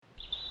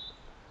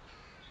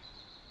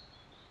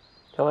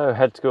Hello,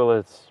 head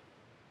schoolers.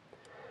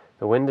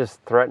 The wind is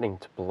threatening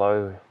to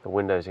blow the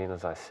windows in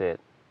as I sit.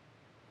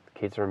 The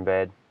kids are in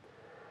bed,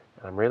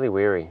 and I'm really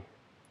weary.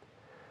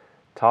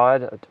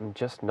 Tired, I'm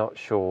just not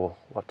sure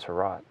what to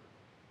write.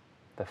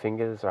 The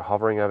fingers are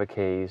hovering over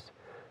keys,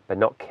 but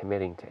not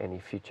committing to any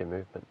future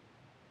movement.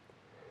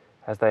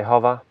 As they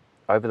hover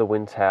over the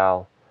wind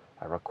towel,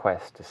 a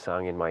request is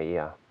sung in my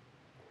ear.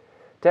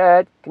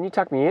 Dad, can you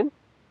tuck me in?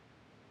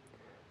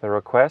 The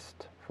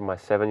request from my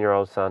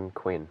 7-year-old son,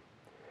 Quinn.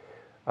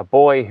 A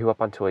boy who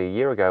up until a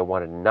year ago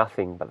wanted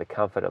nothing but the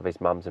comfort of his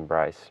mum's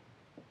embrace.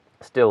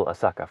 Still a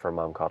sucker for a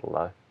mum cuddle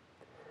though.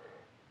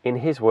 In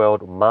his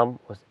world, mum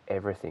was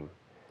everything.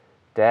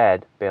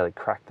 Dad barely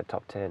cracked the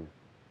top 10.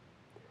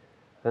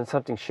 Then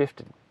something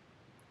shifted,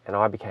 and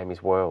I became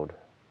his world.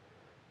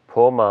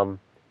 Poor mum,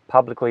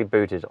 publicly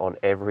booted on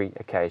every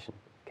occasion.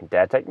 Can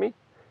Dad take me?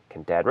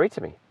 Can Dad read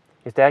to me?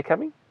 Is Dad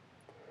coming?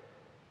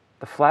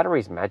 The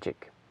flattery's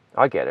magic.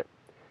 I get it.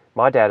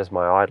 My dad is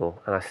my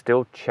idol, and I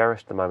still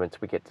cherish the moments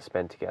we get to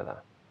spend together.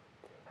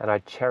 And I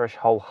cherish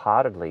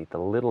wholeheartedly the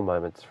little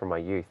moments from my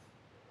youth.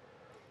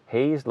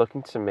 He is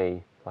looking to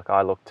me like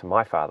I look to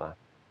my father.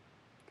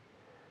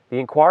 The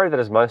inquiry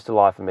that is most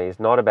alive for me is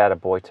not about a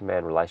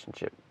boy-to-man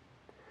relationship.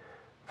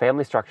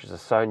 Family structures are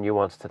so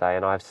nuanced today,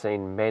 and I've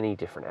seen many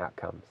different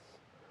outcomes.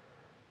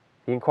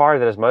 The inquiry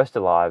that is most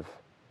alive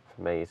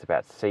for me is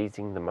about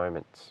seizing the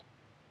moments.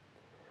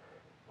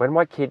 When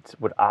my kids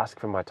would ask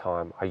for my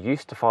time, I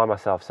used to find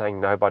myself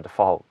saying no by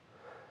default.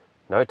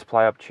 No to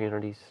play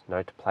opportunities,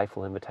 no to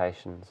playful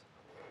invitations.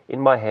 In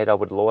my head, I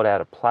would lord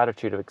out a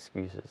platitude of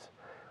excuses.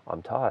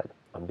 I'm tired,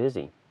 I'm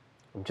busy,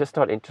 I'm just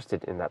not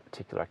interested in that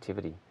particular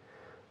activity.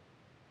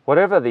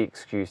 Whatever the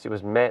excuse, it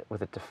was met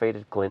with a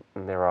defeated glint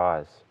in their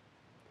eyes.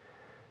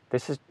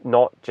 This is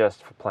not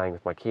just for playing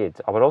with my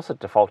kids. I would also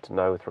default to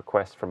no with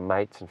requests from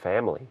mates and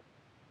family.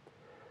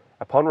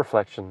 Upon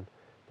reflection,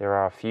 there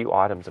are a few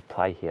items at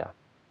play here.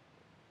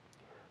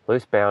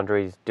 Loose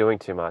boundaries, doing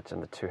too much,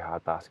 and the too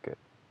hard basket.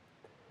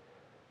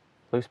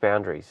 Loose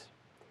boundaries.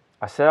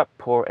 I set up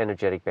poor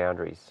energetic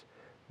boundaries.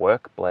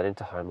 Work bled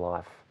into home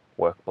life.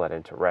 Work bled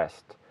into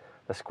rest.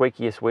 The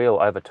squeakiest wheel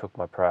overtook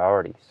my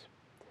priorities.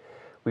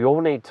 We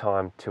all need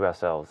time to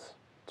ourselves,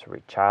 to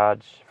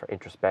recharge, for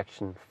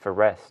introspection, for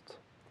rest.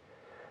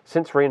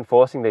 Since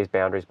reinforcing these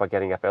boundaries by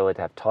getting up early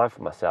to have time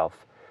for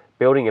myself,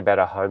 building a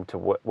better home to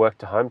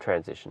work-to-home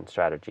transition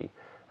strategy,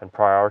 and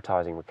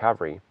prioritizing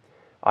recovery,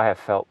 I have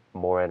felt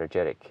more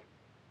energetic.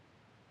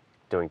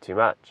 Doing too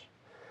much.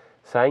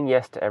 Saying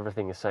yes to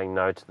everything is saying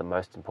no to the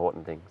most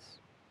important things.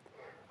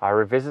 I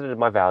revisited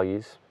my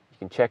values. You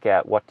can check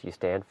out what do you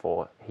stand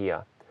for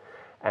here,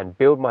 and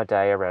build my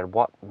day around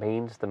what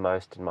means the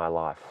most in my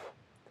life.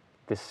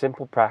 This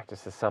simple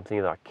practice is something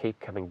that I keep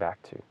coming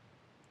back to.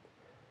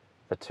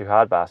 The too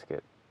hard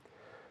basket.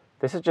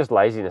 This is just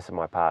laziness on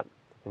my part.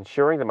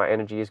 Ensuring that my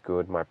energy is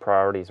good, my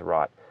priorities are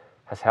right,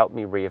 has helped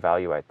me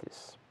reevaluate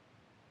this.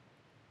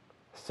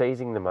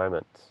 Seizing the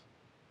moments.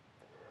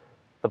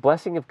 The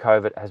blessing of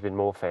COVID has been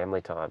more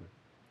family time.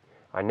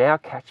 I now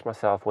catch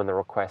myself when the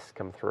requests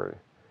come through.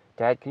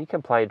 Dad, can you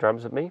come play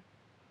drums with me?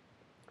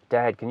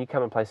 Dad, can you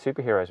come and play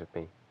superheroes with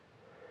me?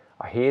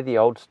 I hear the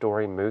old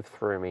story move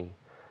through me,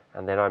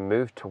 and then I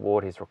move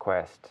toward his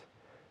request.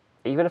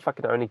 Even if I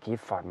can only give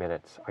 5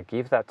 minutes, I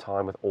give that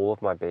time with all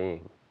of my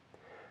being.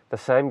 The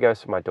same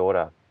goes for my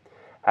daughter.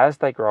 As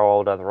they grow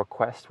older, the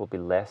requests will be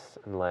less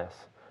and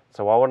less,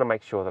 so I want to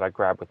make sure that I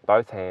grab with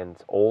both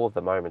hands all of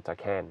the moments I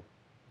can.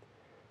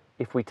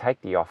 If we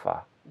take the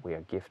offer, we are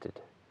gifted.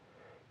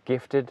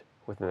 Gifted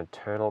with an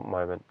eternal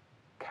moment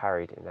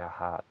carried in our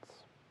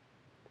hearts.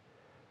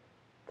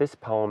 This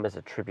poem is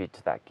a tribute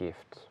to that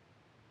gift.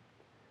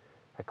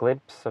 A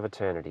glimpse of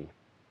eternity.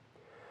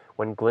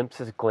 When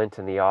glimpses glint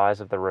in the eyes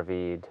of the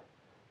revered,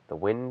 the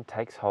wind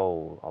takes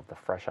hold of the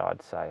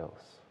fresh-eyed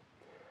sails.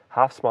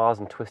 Half smiles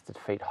and twisted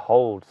feet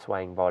hold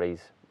swaying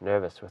bodies,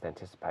 nervous with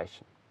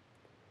anticipation.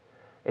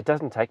 It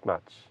doesn't take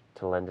much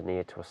to lend an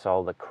ear to a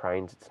soul that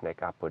cranes its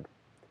neck upward.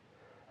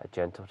 A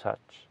gentle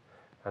touch,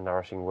 a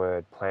nourishing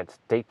word plants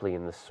deeply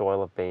in the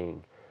soil of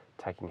being,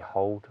 taking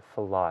hold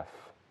for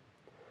life.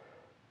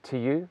 To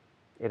you,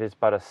 it is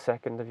but a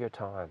second of your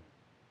time.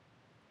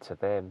 To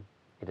them,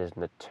 it is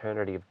an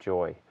eternity of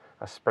joy,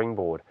 a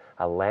springboard,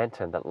 a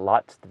lantern that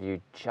lights the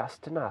view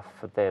just enough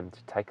for them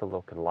to take a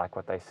look and like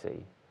what they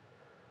see.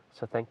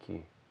 So thank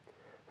you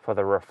for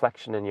the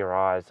reflection in your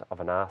eyes of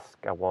an ask,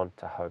 a want,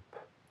 a hope.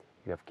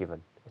 You have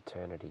given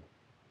eternity.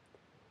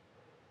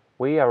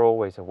 We are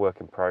always a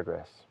work in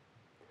progress,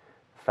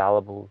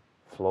 fallible,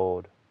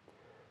 flawed,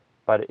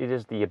 but it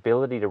is the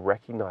ability to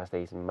recognize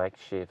these and make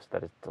shifts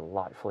that is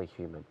delightfully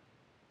human.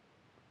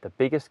 The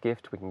biggest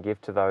gift we can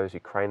give to those who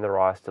crane their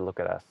eyes to look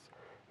at us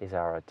is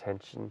our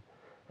attention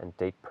and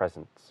deep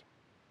presence.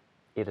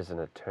 It is an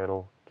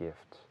eternal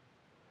gift.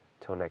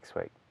 Till next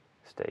week,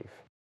 Steve.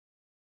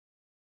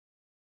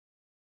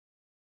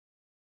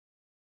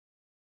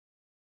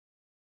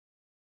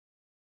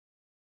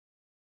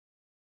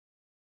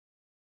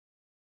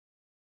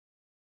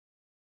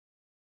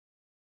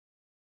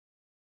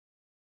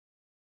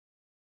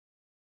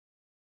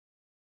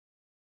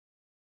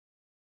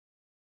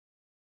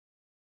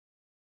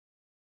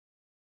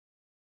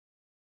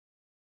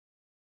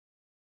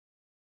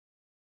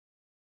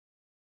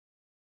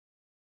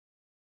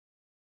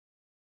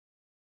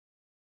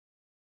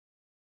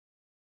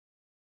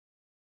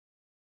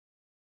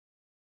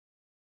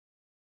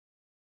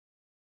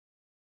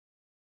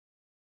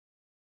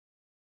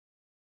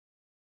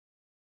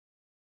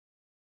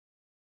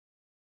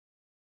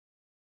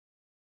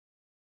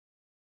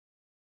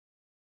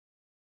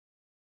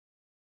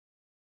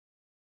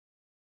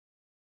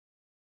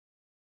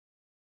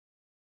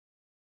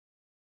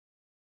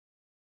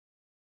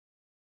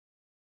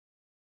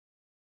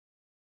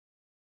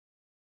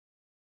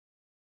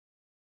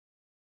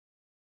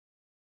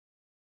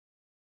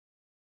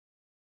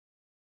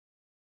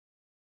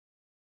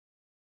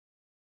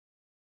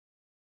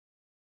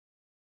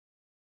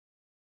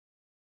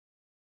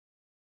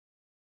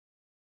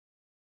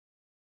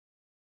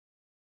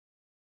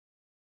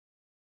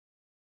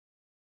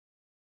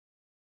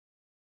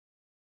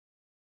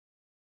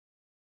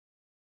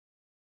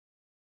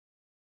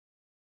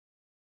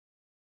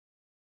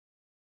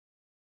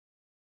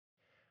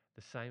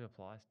 The same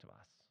applies to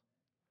us.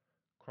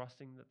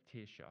 Crossing the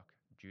tear shock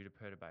due to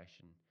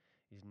perturbation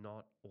is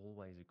not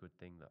always a good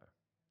thing though.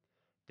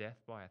 Death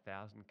by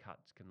 1,000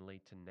 cuts can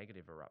lead to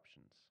negative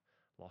eruptions,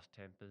 lost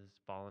tempers,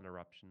 violent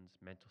eruptions,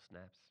 mental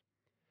snaps.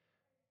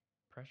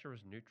 Pressure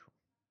is neutral.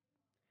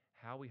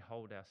 How we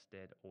hold our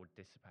stead or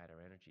dissipate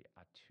our energy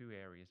are two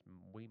areas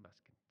we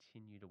must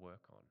continue to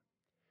work on.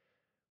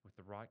 With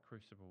the right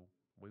crucible,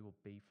 we will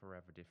be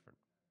forever different.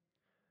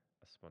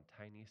 A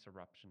spontaneous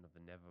eruption of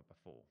the never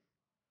before.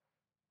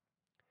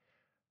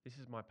 This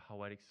is my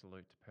poetic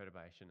salute to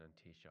perturbation and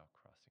tear shock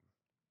crossing.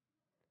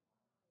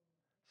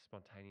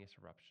 Spontaneous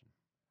eruption.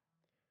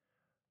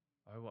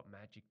 Oh, what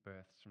magic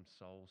births from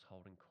souls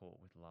holding court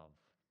with love,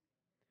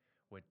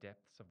 where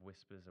depths of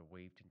whispers are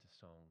weaved into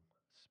song,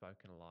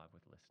 spoken alive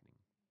with listening.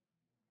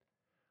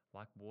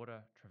 Like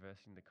water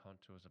traversing the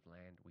contours of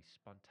land, we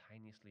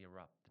spontaneously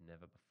erupt the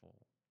never before.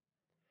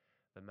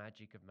 The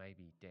magic of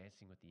maybe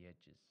dancing with the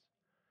edges,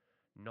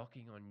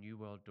 knocking on new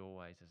world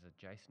doorways as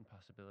adjacent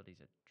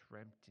possibilities are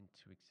dreamt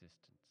into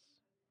existence.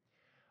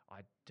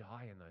 I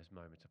die in those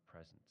moments of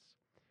presence.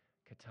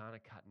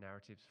 Katana cut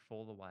narratives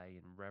fall away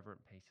in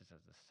reverent pieces as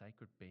the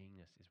sacred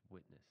beingness is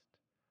witnessed.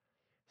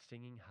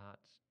 Singing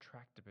hearts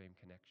track to beam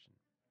connection.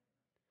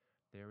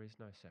 There is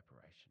no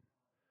separation,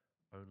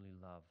 only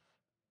love,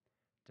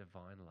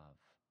 divine love,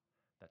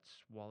 that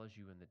swallows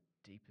you in the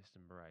deepest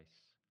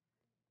embrace.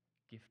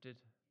 Gifted,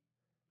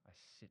 I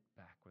sit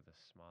back with a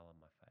smile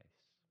on my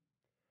face.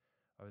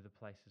 Oh, the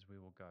places we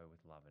will go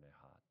with love in our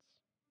hearts.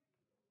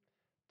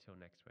 Till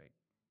next week,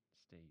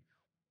 Steve.